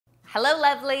Hello,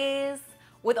 lovelies.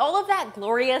 With all of that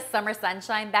glorious summer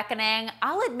sunshine beckoning,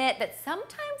 I'll admit that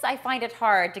sometimes I find it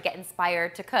hard to get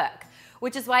inspired to cook,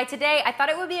 which is why today I thought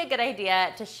it would be a good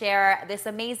idea to share this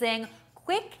amazing,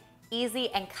 quick,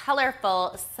 easy, and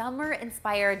colorful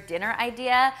summer-inspired dinner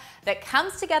idea that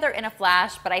comes together in a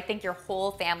flash, but I think your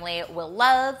whole family will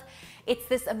love. It's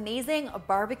this amazing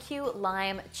barbecue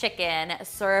lime chicken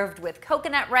served with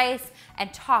coconut rice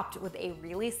and topped with a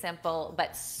really simple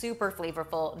but super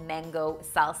flavorful mango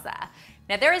salsa.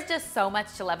 Now there is just so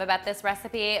much to love about this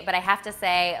recipe, but I have to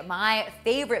say my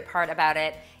favorite part about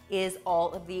it is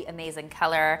all of the amazing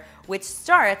color, which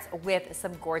starts with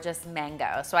some gorgeous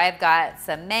mango. So I've got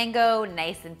some mango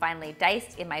nice and finely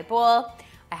diced in my bowl.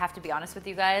 I have to be honest with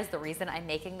you guys, the reason I'm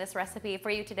making this recipe for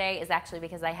you today is actually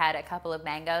because I had a couple of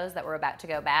mangoes that were about to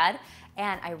go bad,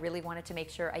 and I really wanted to make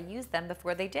sure I used them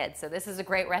before they did. So this is a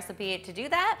great recipe to do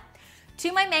that.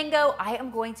 To my mango, I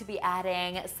am going to be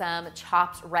adding some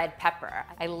chopped red pepper.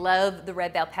 I love the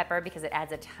red bell pepper because it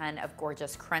adds a ton of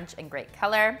gorgeous crunch and great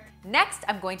color. Next,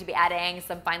 I'm going to be adding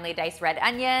some finely diced red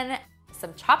onion,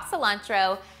 some chopped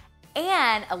cilantro,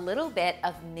 and a little bit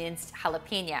of minced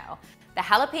jalapeno. The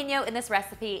jalapeno in this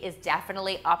recipe is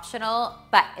definitely optional,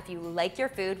 but if you like your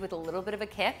food with a little bit of a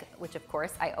kick, which of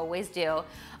course I always do,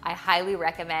 I highly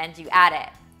recommend you add it.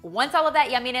 Once all of that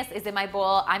yumminess is in my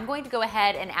bowl, I'm going to go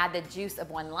ahead and add the juice of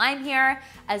one lime here,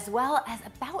 as well as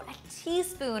about a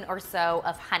teaspoon or so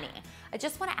of honey. I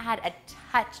just want to add a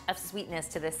touch of sweetness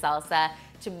to this salsa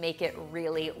to make it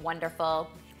really wonderful.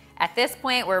 At this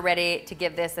point, we're ready to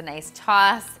give this a nice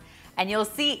toss. And you'll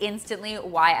see instantly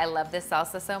why I love this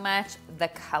salsa so much. The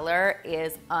color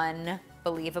is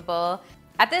unbelievable.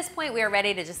 At this point, we are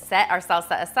ready to just set our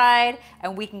salsa aside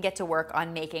and we can get to work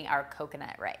on making our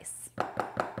coconut rice.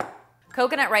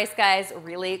 Coconut rice, guys,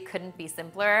 really couldn't be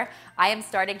simpler. I am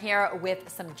starting here with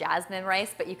some jasmine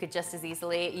rice, but you could just as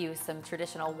easily use some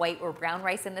traditional white or brown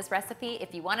rice in this recipe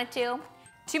if you wanted to.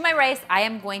 To my rice, I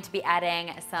am going to be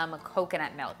adding some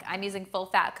coconut milk. I'm using full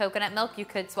fat coconut milk. You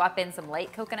could swap in some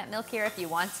light coconut milk here if you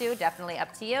want to, definitely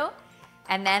up to you.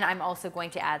 And then I'm also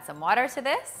going to add some water to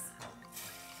this.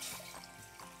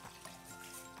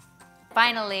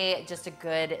 Finally, just a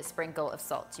good sprinkle of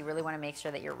salt. You really want to make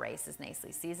sure that your rice is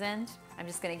nicely seasoned. I'm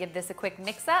just going to give this a quick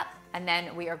mix up, and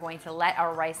then we are going to let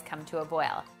our rice come to a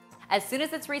boil. As soon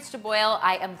as it's reached a boil,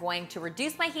 I am going to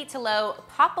reduce my heat to low,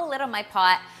 pop a lid on my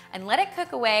pot, and let it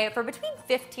cook away for between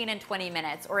 15 and 20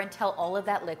 minutes or until all of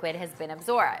that liquid has been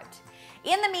absorbed.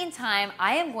 In the meantime,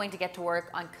 I am going to get to work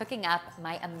on cooking up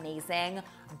my amazing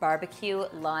barbecue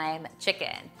lime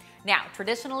chicken. Now,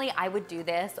 traditionally, I would do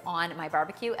this on my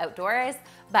barbecue outdoors,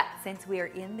 but since we are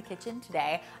in the kitchen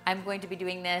today, I'm going to be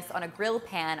doing this on a grill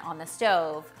pan on the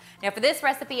stove. Now, for this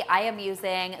recipe, I am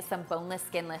using some boneless,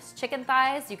 skinless chicken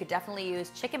thighs. You could definitely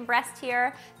use chicken breast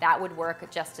here. That would work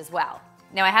just as well.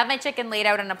 Now, I have my chicken laid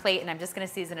out on a plate, and I'm just gonna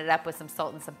season it up with some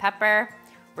salt and some pepper.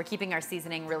 We're keeping our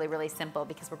seasoning really, really simple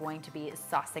because we're going to be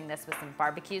saucing this with some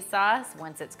barbecue sauce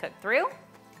once it's cooked through.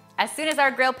 As soon as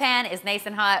our grill pan is nice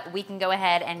and hot, we can go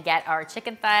ahead and get our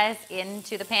chicken thighs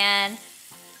into the pan.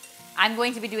 I'm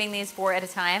going to be doing these 4 at a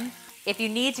time. If you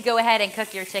need to go ahead and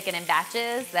cook your chicken in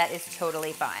batches, that is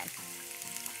totally fine.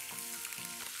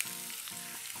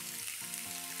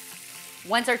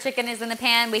 Once our chicken is in the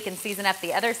pan, we can season up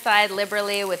the other side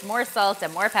liberally with more salt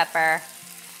and more pepper.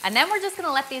 And then we're just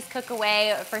gonna let these cook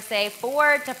away for say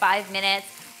 4 to 5 minutes.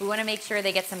 We wanna make sure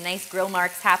they get some nice grill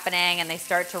marks happening and they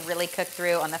start to really cook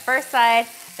through on the first side,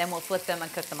 then we'll flip them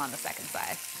and cook them on the second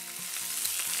side.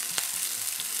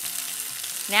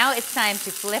 Now it's time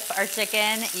to flip our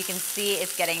chicken. You can see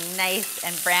it's getting nice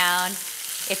and brown.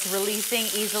 It's releasing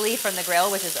easily from the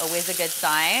grill, which is always a good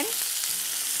sign.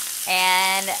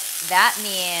 And that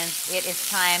means it is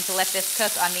time to let this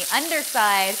cook on the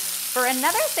underside for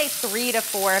another, say, 3 to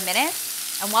 4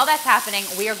 minutes. And while that's happening,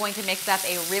 we are going to mix up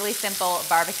a really simple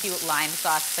barbecue lime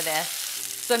sauce for this.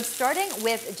 So I'm starting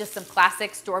with just some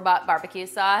classic store-bought barbecue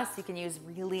sauce. You can use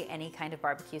really any kind of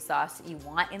barbecue sauce you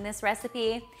want in this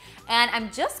recipe. And I'm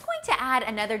just going to add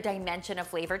another dimension of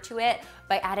flavor to it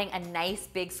by adding a nice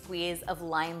big squeeze of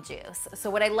lime juice. So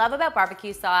what I love about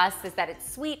barbecue sauce is that it's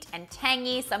sweet and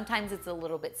tangy. Sometimes it's a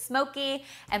little bit smoky.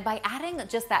 And by adding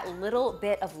just that little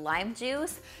bit of lime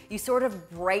juice, you sort of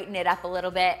brighten it up a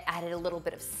little bit, added a little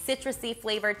bit of citrusy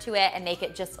flavor to it, and make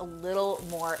it just a little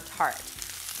more tart.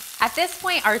 At this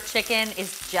point, our chicken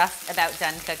is just about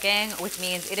done cooking, which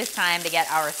means it is time to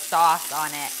get our sauce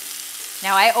on it.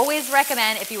 Now, I always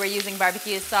recommend, if you were using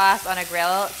barbecue sauce on a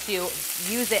grill, to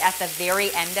use it at the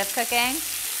very end of cooking.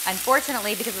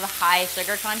 Unfortunately, because of the high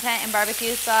sugar content in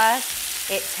barbecue sauce,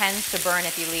 it tends to burn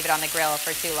if you leave it on the grill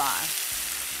for too long.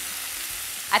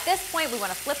 At this point, we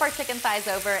want to flip our chicken thighs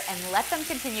over and let them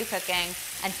continue cooking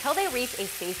until they reach a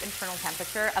safe internal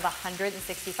temperature of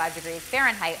 165 degrees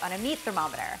Fahrenheit on a meat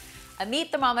thermometer. A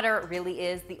meat thermometer really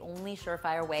is the only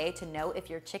surefire way to know if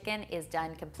your chicken is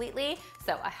done completely,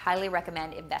 so I highly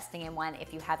recommend investing in one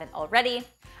if you haven't already.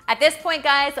 At this point,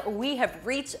 guys, we have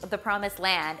reached the promised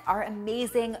land. Our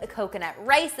amazing coconut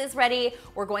rice is ready.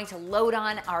 We're going to load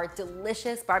on our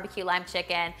delicious barbecue lime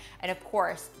chicken and, of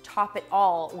course, top it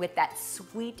all with that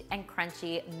sweet and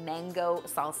crunchy mango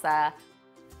salsa.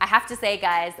 I have to say,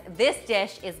 guys, this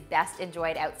dish is best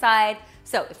enjoyed outside.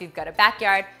 So if you've got a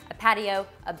backyard, a patio,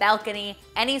 a balcony,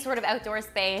 any sort of outdoor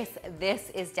space,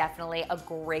 this is definitely a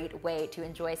great way to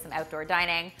enjoy some outdoor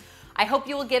dining. I hope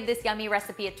you will give this yummy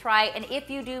recipe a try, and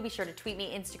if you do, be sure to tweet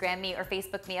me, Instagram me, or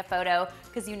Facebook me a photo,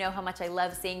 because you know how much I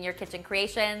love seeing your kitchen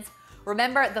creations.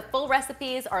 Remember, the full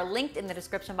recipes are linked in the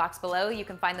description box below. You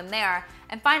can find them there.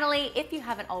 And finally, if you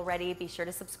haven't already, be sure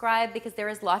to subscribe, because there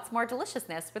is lots more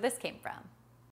deliciousness where this came from.